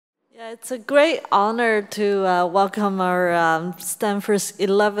It's a great honor to welcome our Stanford's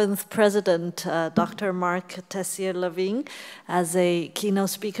 11th president, Dr. Marc Tessier-Lavigne, as a keynote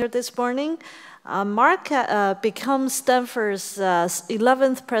speaker this morning. Marc becomes Stanford's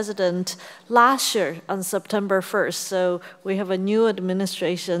 11th president last year on September 1st, so we have a new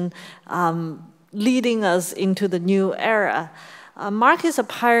administration leading us into the new era. Marc is a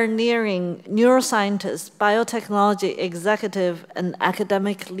pioneering neuroscientist, biotechnology executive, and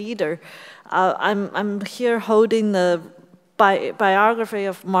academic leader. I'm here holding the biography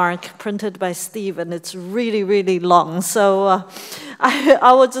of Marc printed by Steve, and it's really, really long. So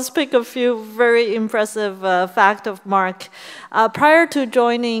I will just pick a few very impressive facts of Marc. Prior to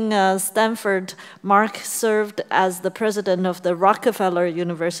joining Stanford, Marc served as the president of the Rockefeller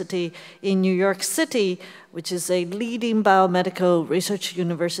University in New York City, which is a leading biomedical research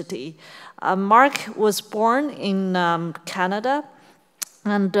university. Marc was born in Canada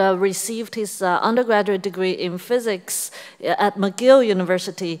and received his undergraduate degree in physics at McGill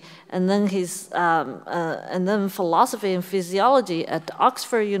University, and then philosophy and physiology at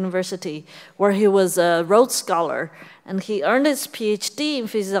Oxford University, where he was a Rhodes Scholar. And he earned his PhD in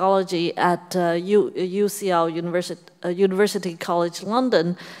physiology at UCL University College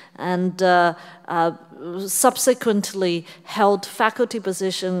London, and subsequently held faculty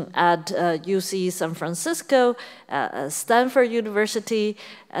position at UC San Francisco, Stanford University,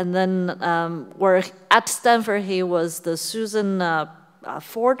 and then at Stanford he was the Susan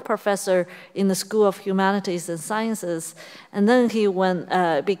Ford Professor in the School of Humanities and Sciences, and then he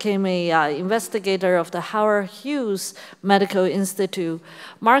became an investigator of the Howard Hughes Medical Institute.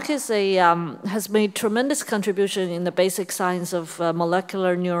 Marc has made tremendous contribution in the basic science of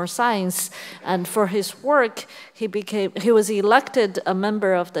molecular neuroscience, and for his work, he was elected a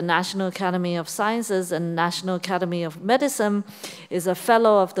member of the National Academy of Sciences and National Academy of Medicine, is a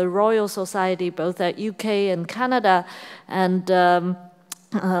fellow of the Royal Society both at UK and Canada, and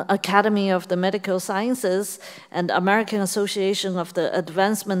Academy of the Medical Sciences, and American Association of the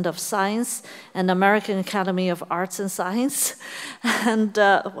Advancement of Science, and American Academy of Arts and Science. And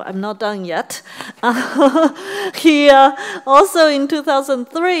I'm not done yet. He also, in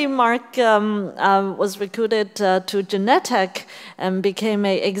 2003, Marc was recruited to Genentech and became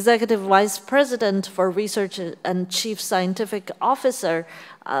an executive vice president for research and chief scientific officer,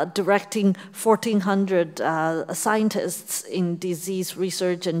 directing 1,400 scientists in disease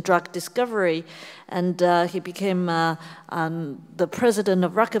research and drug discovery. And he became the president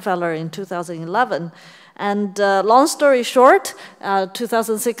of Rockefeller in 2011. And long story short,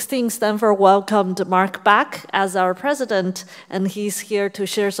 2016, Stanford welcomed Marc back as our president, and he's here to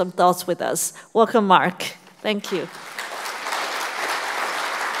share some thoughts with us. Welcome, Marc. Thank you.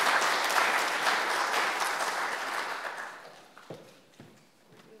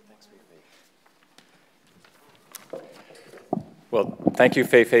 Well, thank you,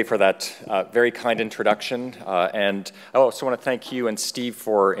 Fei-Fei, for that very kind introduction. And I also want to thank you and Steve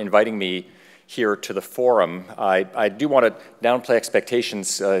for inviting me here to the forum. I do want to downplay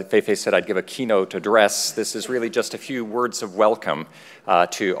expectations. Fei-Fei said I'd give a keynote address. This is really just a few words of welcome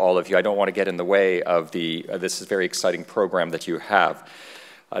to all of you. I don't want to get in the way of this very exciting program that you have.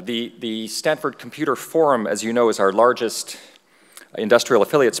 The Stanford Computer Forum, as you know, is our largest industrial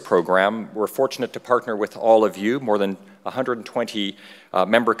affiliates program. We're fortunate to partner with all of you, more than 120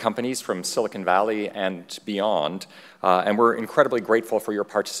 member companies from Silicon Valley and beyond. And we're incredibly grateful for your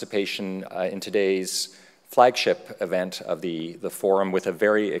participation in today's flagship event of the forum with a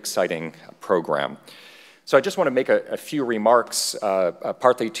very exciting program. So I just want to make a few remarks,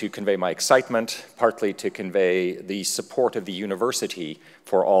 partly to convey my excitement, partly to convey the support of the university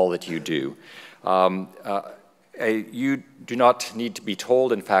for all that you do. You do not need to be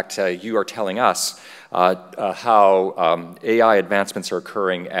told, in fact, you are telling us how AI advancements are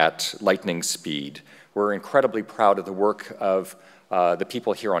occurring at lightning speed. We're incredibly proud of the work of the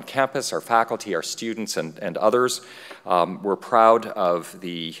people here on campus, our faculty, our students, and others. We're proud of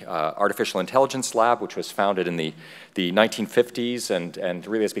the Artificial Intelligence Lab, which was founded in the 1950s and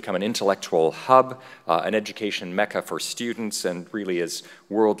really has become an intellectual hub, an education mecca for students, and really is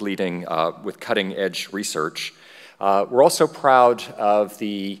world-leading with cutting-edge research. We're also proud of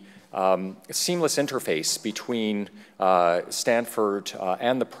the seamless interface between Stanford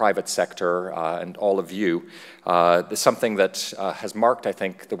and the private sector and all of you. Something that has marked, I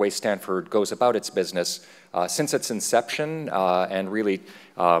think, the way Stanford goes about its business since its inception and really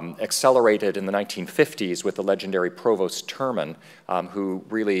accelerated in the 1950s with the legendary Provost Terman, who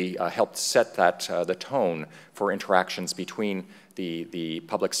really helped set the tone for interactions between the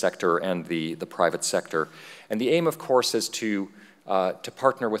public sector and the private sector. And the aim, of course, is to to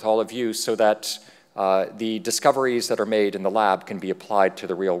partner with all of you so that the discoveries that are made in the lab can be applied to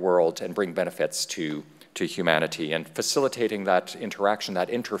the real world and bring benefits to humanity. And facilitating that interaction, that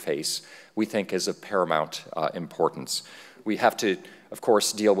interface, we think is of paramount importance. We have to, of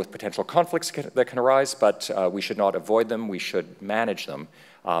course, deal with potential conflicts that can arise, but we should not avoid them. We should manage them,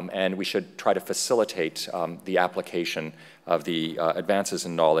 and we should try to facilitate the application of the advances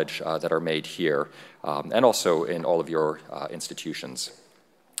in knowledge that are made here, and also in all of your institutions.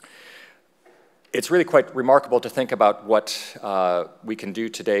 It's really quite remarkable to think about what we can do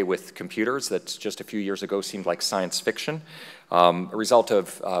today with computers that just a few years ago seemed like science fiction. A result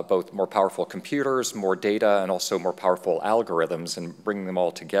of both more powerful computers, more data, and also more powerful algorithms, and bringing them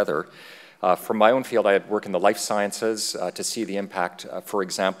all together. From my own field, I had worked in the life sciences to see the impact, for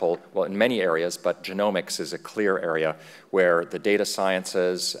example, well, in many areas, but genomics is a clear area where the data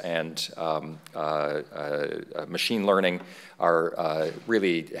sciences and machine learning are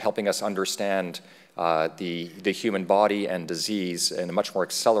really helping us understand the human body and disease in a much more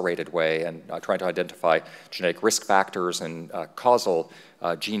accelerated way, and trying to identify genetic risk factors and causal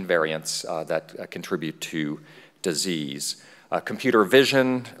gene variants that contribute to disease. Computer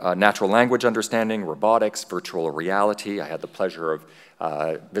vision, natural language understanding, robotics, virtual reality. I had the pleasure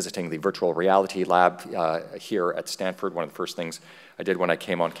of visiting the virtual reality lab here at Stanford. One of the first things I did when I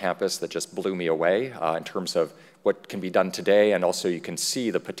came on campus that just blew me away in terms of what can be done today, and also you can see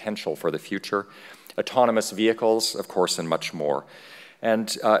the potential for the future. Autonomous vehicles, of course, and much more. And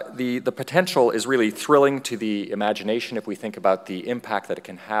the potential is really thrilling to the imagination if we think about the impact that it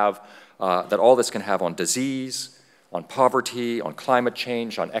can have, that all this can have on disease, on poverty, on climate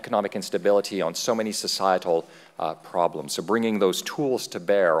change, on economic instability, on so many societal problems. So bringing those tools to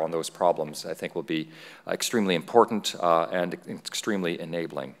bear on those problems, I think, will be extremely important and extremely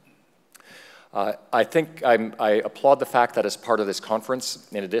enabling. I think I applaud the fact that as part of this conference,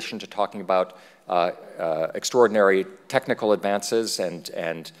 in addition to talking about extraordinary technical advances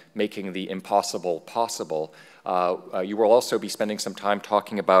and making the impossible possible, you will also be spending some time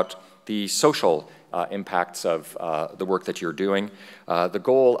talking about the social impacts of the work that you're doing. The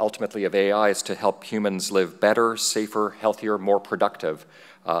goal ultimately of AI is to help humans live better, safer, healthier, more productive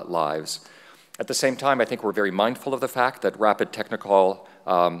lives. At the same time, I think we're very mindful of the fact that rapid technical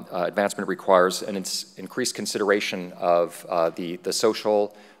advancement requires an increased consideration of the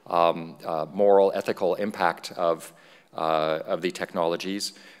social, moral, ethical impact of the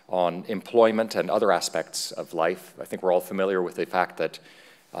technologies on employment and other aspects of life. I think we're all familiar with the fact that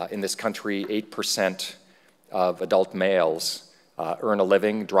in this country, 8% of adult males earn a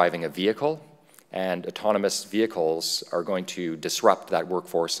living driving a vehicle, and autonomous vehicles are going to disrupt that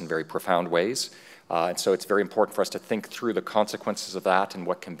workforce in very profound ways. And so it's very important for us to think through the consequences of that and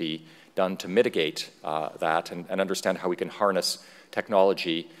what can be done to mitigate that, and understand how we can harness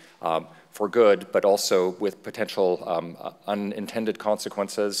technology for good, but also with potential unintended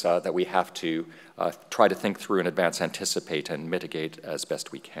consequences that we have to try to think through in advance, anticipate, and mitigate as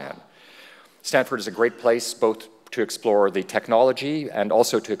best we can. Stanford is a great place both to explore the technology and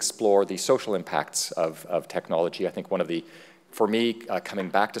also to explore the social impacts of technology. I think one of the, for me, coming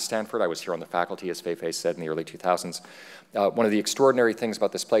back to Stanford, I was here on the faculty, as Fei-Fei said, in the early 2000s. One of the extraordinary things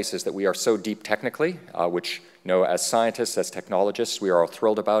about this place is that we are so deep technically, which, you know, as scientists, as technologists, we are all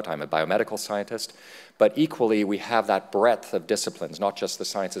thrilled about. I'm a biomedical scientist. But equally, we have that breadth of disciplines, not just the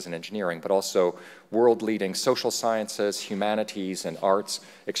sciences and engineering, but also world-leading social sciences, humanities, and arts,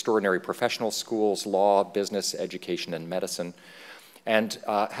 extraordinary professional schools, law, business, education, and medicine. And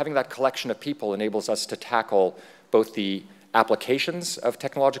having that collection of people enables us to tackle both the applications of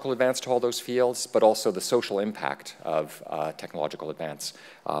technological advance to all those fields, but also the social impact of technological advance,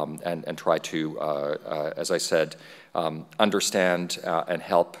 and try to, as I said, understand and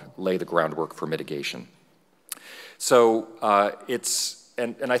help lay the groundwork for mitigation. So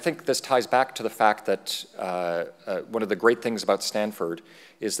and I think this ties back to the fact that one of the great things about Stanford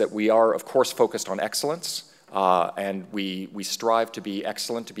is that we are, of course, focused on excellence, and we strive to be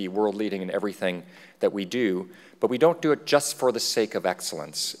excellent, to be world-leading in everything that we do, but we don't do it just for the sake of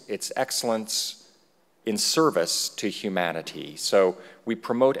excellence. It's excellence in service to humanity. So we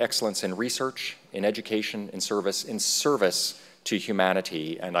promote excellence in research, in education, in service to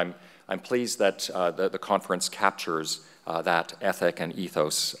humanity, and I'm pleased that the conference captures that ethic and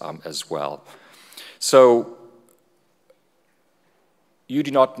ethos as well. So you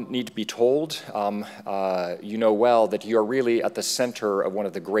do not need to be told, you know well that you are really at the center of one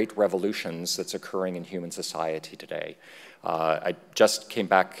of the great revolutions that's occurring in human society today. I just came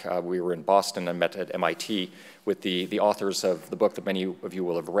back, we were in Boston, I met at MIT with the authors of the book that many of you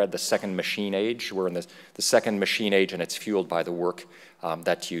will have read, The Second Machine Age. We're in the second machine age, and it's fueled by the work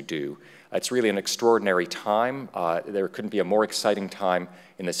that you do. It's really an extraordinary time. There couldn't be a more exciting time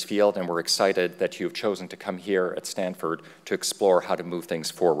in this field, and we're excited that you've chosen to come here at Stanford to explore how to move things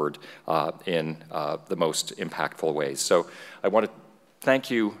forward in the most impactful ways. So I want to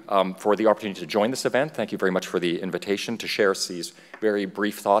thank you for the opportunity to join this event. Thank you very much for the invitation to share these very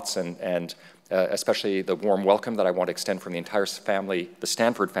brief thoughts and especially the warm welcome that I want to extend from the entire family, the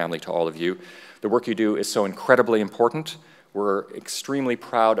Stanford family, to all of you. The work you do is so incredibly important. We're extremely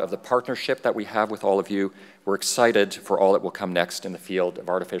proud of the partnership that we have with all of you. We're excited for all that will come next in the field of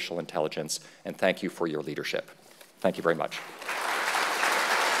artificial intelligence, and thank you for your leadership. Thank you very much.